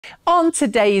On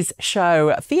today's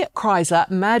show, Fiat Chrysler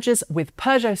merges with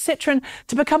Peugeot Citroën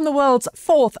to become the world's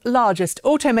fourth largest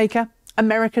automaker.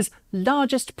 America's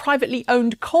largest privately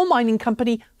owned coal mining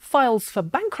company files for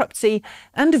bankruptcy,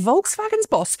 and Volkswagen's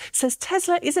boss says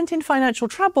Tesla isn't in financial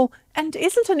trouble and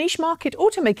isn't a niche market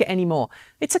automaker anymore.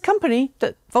 It's a company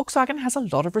that Volkswagen has a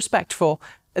lot of respect for.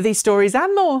 These stories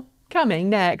and more coming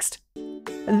next.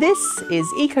 This is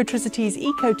Ecotricity's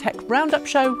EcoTEC Roundup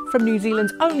show from New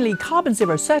Zealand's only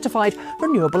carboNZero certified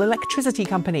renewable electricity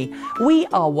company. We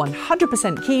are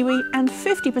 100% Kiwi and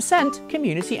 50%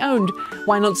 community owned.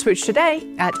 Why not switch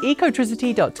today at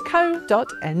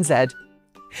ecotricity.co.nz.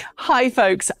 Hi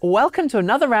folks, welcome to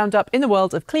another roundup in the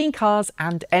world of clean cars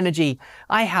and energy.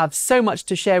 I have so much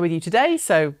to share with you today,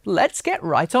 so let's get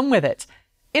right on with it.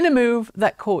 In a move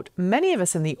that caught many of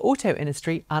us in the auto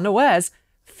industry unawares,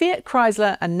 Fiat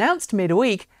Chrysler announced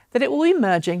midweek that it will be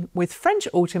merging with French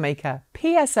automaker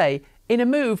PSA in a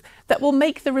move that will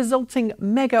make the resulting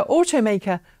mega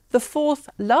automaker the fourth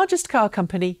largest car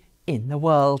company in the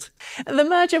world. The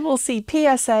merger will see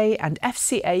PSA and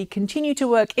FCA continue to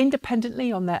work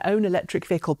independently on their own electric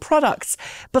vehicle products,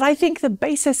 but I think the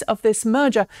basis of this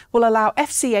merger will allow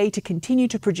FCA to continue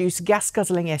to produce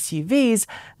gas-guzzling SUVs,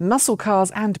 muscle cars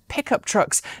and pickup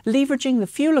trucks, leveraging the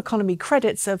fuel economy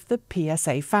credits of the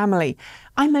PSA family.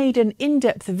 I made an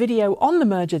in-depth video on the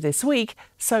merger this week,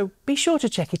 so be sure to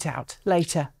check it out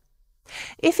later.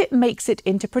 If it makes it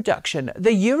into production,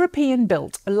 the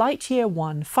European-built Lightyear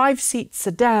One 5-seat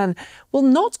sedan will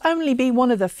not only be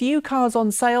one of the few cars on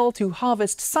sale to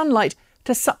harvest sunlight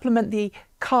to supplement the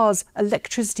car's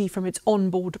electricity from its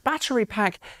onboard battery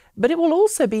pack, but it will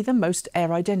also be the most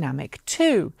aerodynamic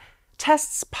too.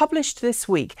 Tests published this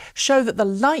week show that the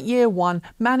Lightyear One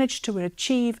managed to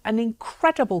achieve an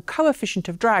incredible coefficient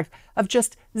of drag of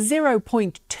just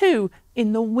 0.2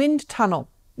 in the wind tunnel.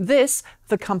 This,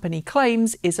 the company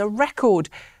claims, is a record.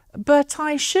 But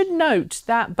I should note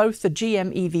that both the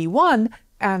GM EV1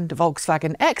 and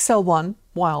Volkswagen XL1,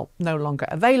 while no longer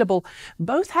available,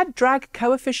 both had drag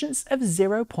coefficients of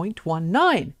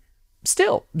 0.19.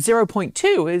 Still,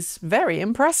 0.2 is very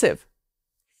impressive.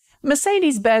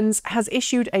 Mercedes-Benz has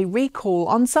issued a recall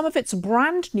on some of its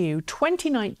brand new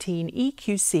 2019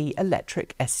 EQC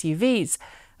electric SUVs.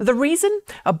 The reason?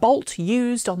 A bolt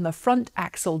used on the front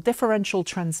axle differential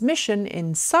transmission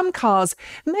in some cars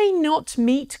may not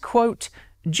meet, quote,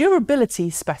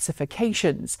 durability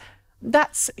specifications.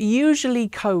 That's usually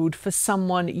code for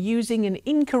someone using an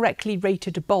incorrectly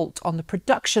rated bolt on the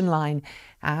production line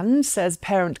and, says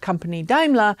parent company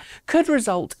Daimler, could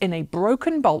result in a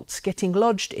broken bolt getting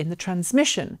lodged in the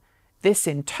transmission. This,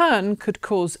 in turn, could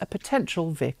cause a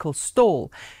potential vehicle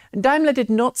stall. Daimler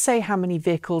did not say how many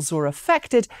vehicles were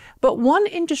affected, but one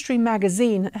industry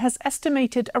magazine has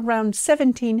estimated around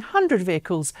 1,700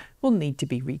 vehicles will need to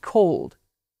be recalled.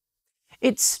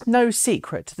 It's no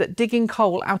secret that digging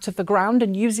coal out of the ground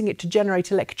and using it to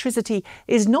generate electricity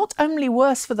is not only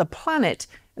worse for the planet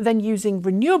than using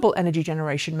renewable energy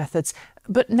generation methods,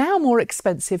 but now more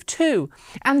expensive too.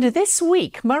 And this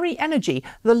week, Murray Energy,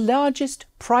 the largest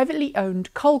privately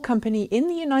owned coal company in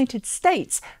the United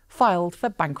States, filed for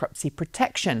bankruptcy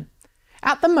protection.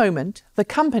 At the moment, the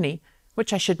company,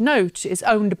 which I should note is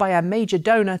owned by a major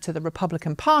donor to the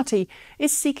Republican Party,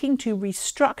 is seeking to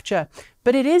restructure,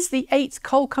 but it is the 8th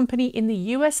coal company in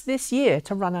the US this year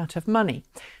to run out of money.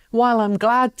 While I'm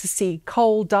glad to see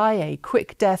coal die a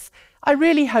quick death, I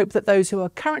really hope that those who are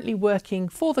currently working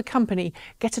for the company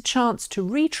get a chance to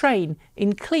retrain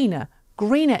in cleaner,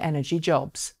 greener energy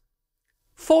jobs.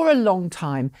 For a long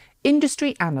time,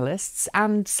 industry analysts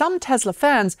and some Tesla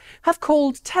fans have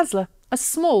called Tesla a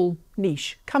small,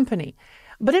 niche company.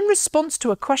 But in response to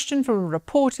a question from a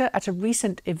reporter at a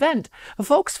recent event,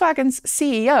 Volkswagen's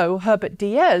CEO, Herbert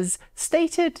Diess,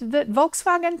 stated that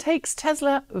Volkswagen takes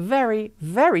Tesla very,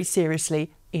 very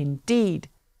seriously indeed.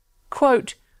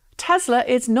 Quote, "Tesla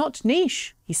is not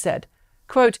niche," he said.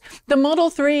 Quote, "The Model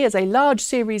 3 is a large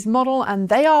series model and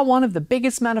they are one of the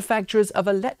biggest manufacturers of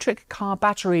electric car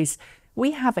batteries.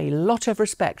 We have a lot of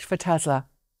respect for Tesla."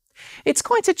 It's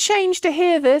quite a change to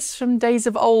hear this from days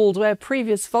of old where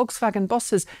previous Volkswagen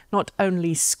bosses not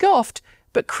only scoffed,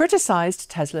 but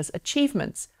criticised Tesla's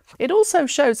achievements. It also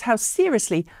shows how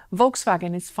seriously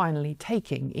Volkswagen is finally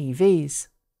taking EVs.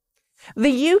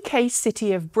 The UK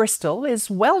city of Bristol is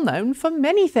well known for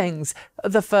many things.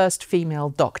 The first female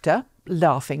doctor,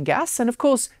 laughing gas, and of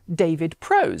course David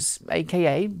Prose,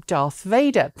 aka Darth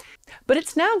Vader. But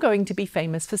it's now going to be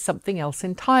famous for something else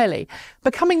entirely,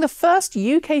 becoming the first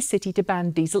UK city to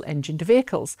ban diesel-engined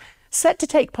vehicles. Set to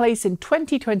take place in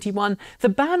 2021, the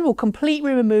ban will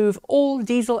completely remove all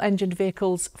diesel-engined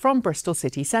vehicles from Bristol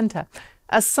city centre.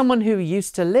 As someone who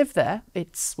used to live there,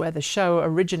 it's where the show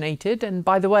originated, and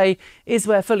by the way, is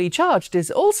where Fully Charged is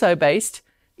also based.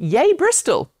 Yay,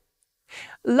 Bristol!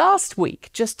 Last week,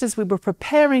 just as we were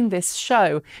preparing this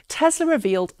show, Tesla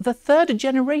revealed the third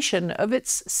generation of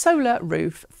its solar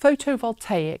roof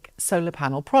photovoltaic solar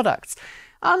panel products.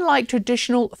 Unlike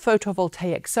traditional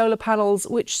photovoltaic solar panels,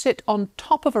 which sit on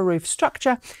top of a roof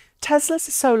structure, Tesla's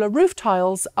solar roof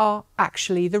tiles are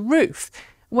actually the roof.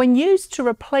 When used to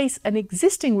replace an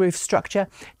existing roof structure,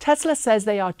 Tesla says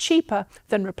they are cheaper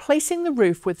than replacing the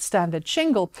roof with standard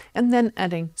shingle and then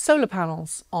adding solar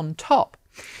panels on top.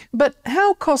 But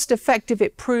how cost-effective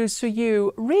it proves for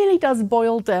you really does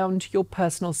boil down to your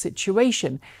personal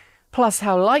situation, plus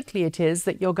how likely it is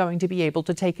that you're going to be able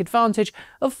to take advantage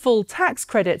of full tax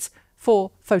credits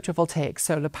for photovoltaic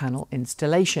solar panel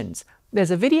installations.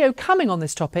 There's a video coming on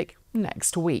this topic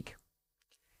next week.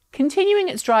 Continuing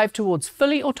its drive towards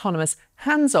fully autonomous,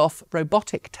 hands-off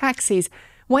robotic taxis,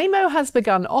 Waymo has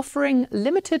begun offering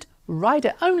limited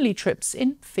rider-only trips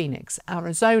in Phoenix,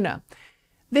 Arizona.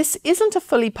 This isn't a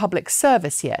fully public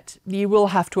service yet. You will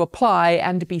have to apply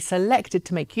and be selected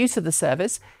to make use of the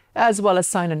service, as well as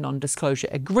sign a non-disclosure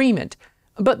agreement.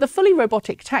 But the fully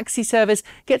robotic taxi service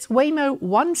gets Waymo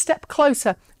one step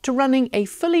closer to running a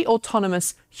fully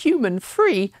autonomous,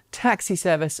 human-free taxi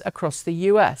service across the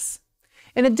US.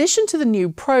 In addition to the new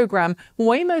program,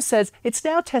 Waymo says it's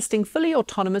now testing fully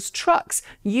autonomous trucks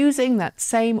using that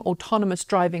same autonomous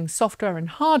driving software and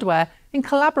hardware in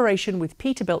collaboration with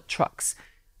Peterbilt trucks.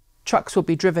 Trucks will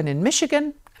be driven in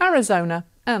Michigan, Arizona,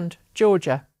 and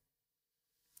Georgia.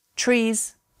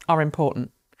 Trees are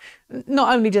important.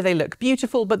 Not only do they look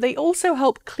beautiful, but they also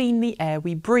help clean the air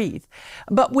we breathe.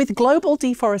 But with global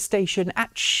deforestation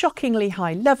at shockingly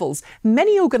high levels,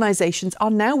 many organisations are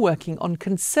now working on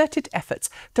concerted efforts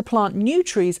to plant new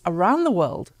trees around the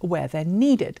world where they're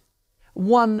needed.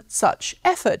 One such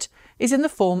effort is in the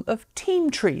form of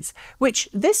Team Trees, which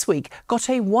this week got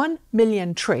a 1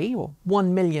 million tree or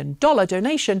 $1 million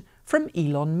donation from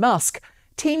Elon Musk.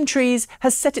 Team Trees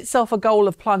has set itself a goal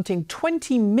of planting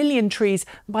 20 million trees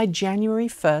by January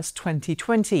 1st,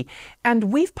 2020. And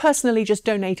we've personally just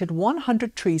donated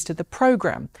 100 trees to the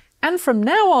programme. And from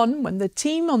now on, when the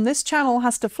team on this channel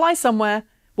has to fly somewhere,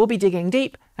 we'll be digging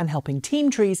deep and helping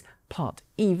Team Trees plant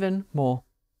even more.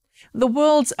 The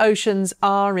world's oceans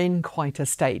are in quite a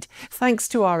state, thanks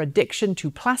to our addiction to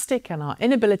plastic and our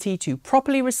inability to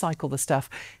properly recycle the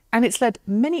stuff, and it's led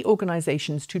many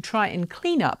organisations to try and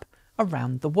clean up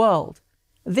around the world.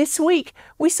 This week,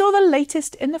 we saw the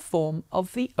latest in the form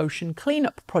of the Ocean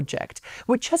Cleanup Project,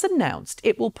 which has announced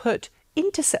it will put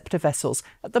interceptor vessels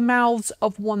at the mouths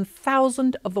of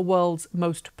 1,000 of the world's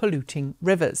most polluting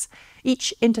rivers.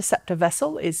 Each interceptor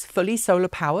vessel is fully solar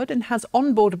powered and has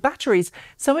onboard batteries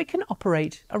so it can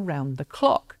operate around the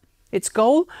clock. Its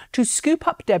goal? To scoop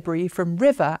up debris from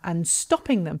river and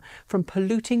stopping them from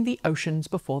polluting the oceans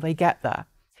before they get there.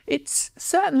 It's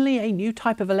certainly a new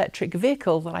type of electric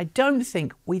vehicle that I don't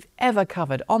think we've ever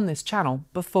covered on this channel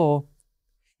before.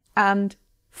 And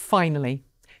finally,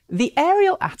 the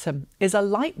Ariel Atom is a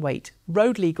lightweight,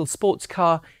 road-legal sports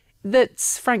car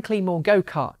that's frankly more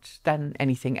go-kart than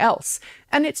anything else,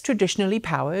 and it's traditionally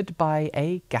powered by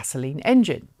a gasoline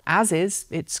engine, as is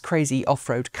its crazy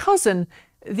off-road cousin,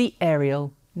 the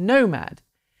Ariel Nomad.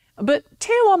 But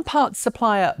Tier 1 parts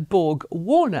supplier Borg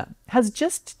has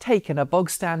just taken a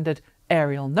bog-standard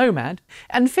Ariel Nomad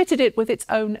and fitted it with its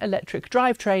own electric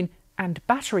drivetrain and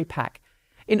battery pack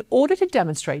in order to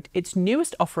demonstrate its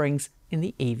newest offerings in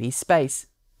the EV space.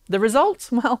 The result?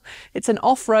 Well, it's an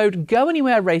off-road,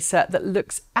 go-anywhere racer that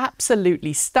looks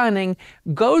absolutely stunning,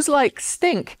 goes like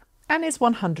stink, and is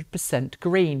 100%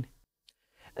 green.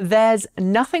 There's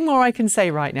nothing more I can say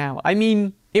right now. I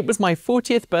mean, it was my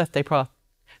 40th birthday party.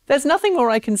 There's nothing more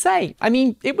I can say. I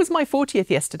mean, it was my 40th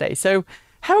yesterday, so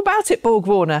how about it, Borg?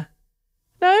 No?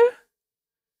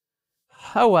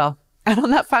 Oh well. And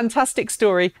on that fantastic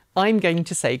story, I'm going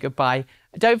to say goodbye.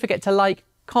 Don't forget to like,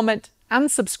 comment, and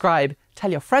subscribe.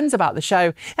 Tell your friends about the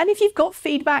show. And if you've got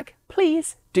feedback,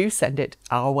 please do send it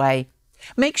our way.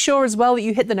 Make sure as well that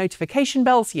you hit the notification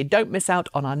bell so you don't miss out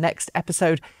on our next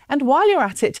episode. And while you're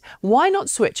at it, why not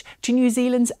switch to New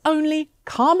Zealand's only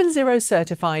carboNZero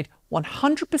certified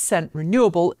 100%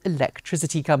 renewable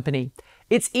electricity company.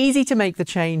 It's easy to make the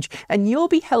change, and you'll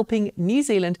be helping New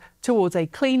Zealand towards a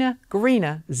cleaner,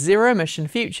 greener, zero-emission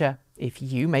future if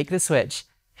you make the switch.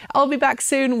 I'll be back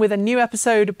soon with a new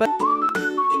episode, but